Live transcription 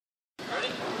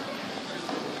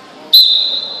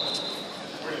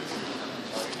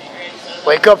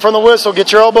Wake up from the whistle.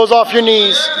 Get your elbows off your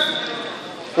knees.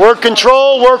 Work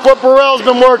control. Work what Burrell's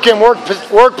been working.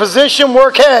 Work position.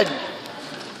 Work head.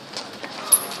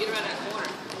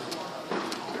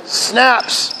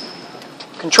 Snaps.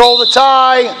 Control the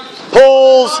tie.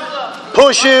 Pulls.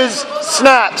 Pushes.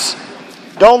 Snaps.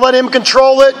 Don't let him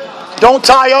control it. Don't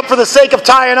tie up for the sake of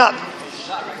tying up.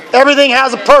 Everything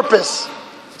has a purpose.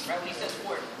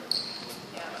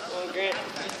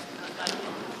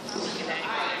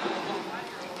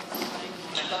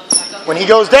 When he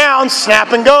goes down,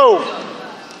 snap and go.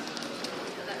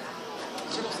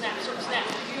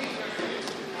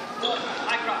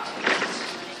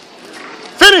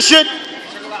 Finish it.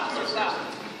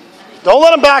 Don't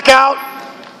let him back out.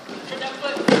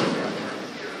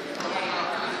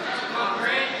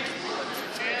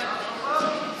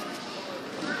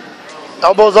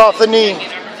 Elbows off the knee.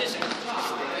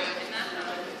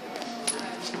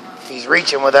 He's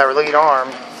reaching with that lead arm.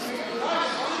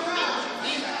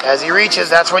 As he reaches,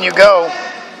 that's when you go.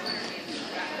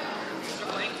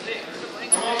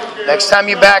 Next time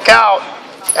you back out,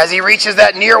 as he reaches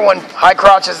that near one, high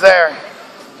crotch is there.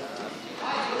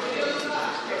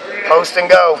 Post and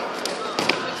go.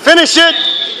 Finish it.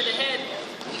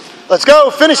 Let's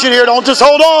go. Finish it here. Don't just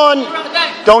hold on.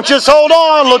 Don't just hold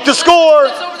on. Look to score.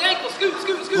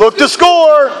 Look to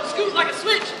score.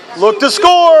 Look to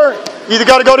score. You either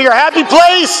got to go to your happy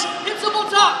place.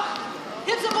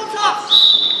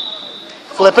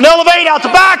 Flip and elevate. Out the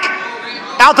back.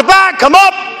 Out the back. Come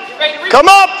up. Come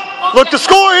up. Look to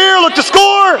score here. Look to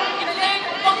score.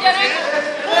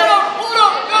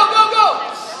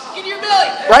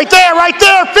 Right there. Right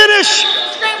there. Finish.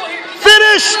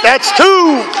 Finish. That's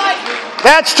two.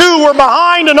 That's two. We're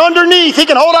behind and underneath. He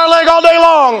can hold our leg all day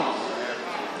long.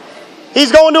 He's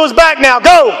going to his back now.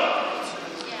 Go.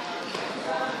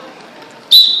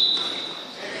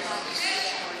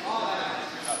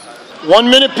 One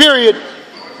minute period.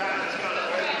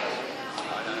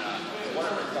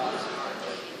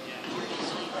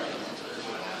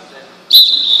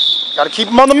 Got to keep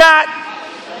him on the mat.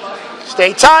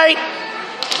 Stay tight.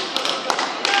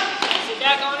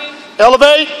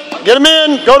 Elevate. Get him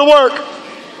in. Go to work.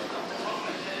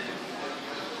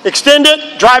 Extend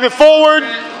it. Drive it forward.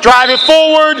 Drive it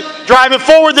forward. Drive it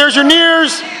forward. There's your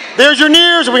nears. There's your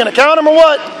nears. Are we going to count them or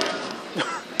what?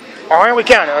 All right, we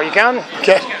counting. Are you counting?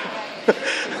 Okay.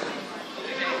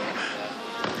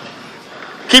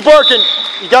 Keep working.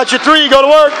 You got your three. Go to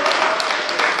work.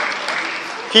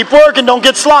 Keep working. Don't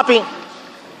get sloppy.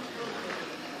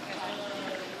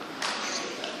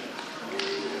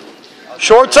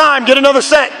 Short time. Get another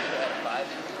set.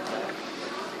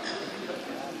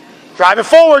 Drive it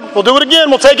forward. We'll do it again.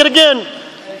 We'll take it again.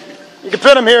 You can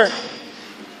pin him here.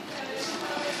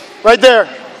 Right there.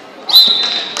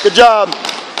 Good job.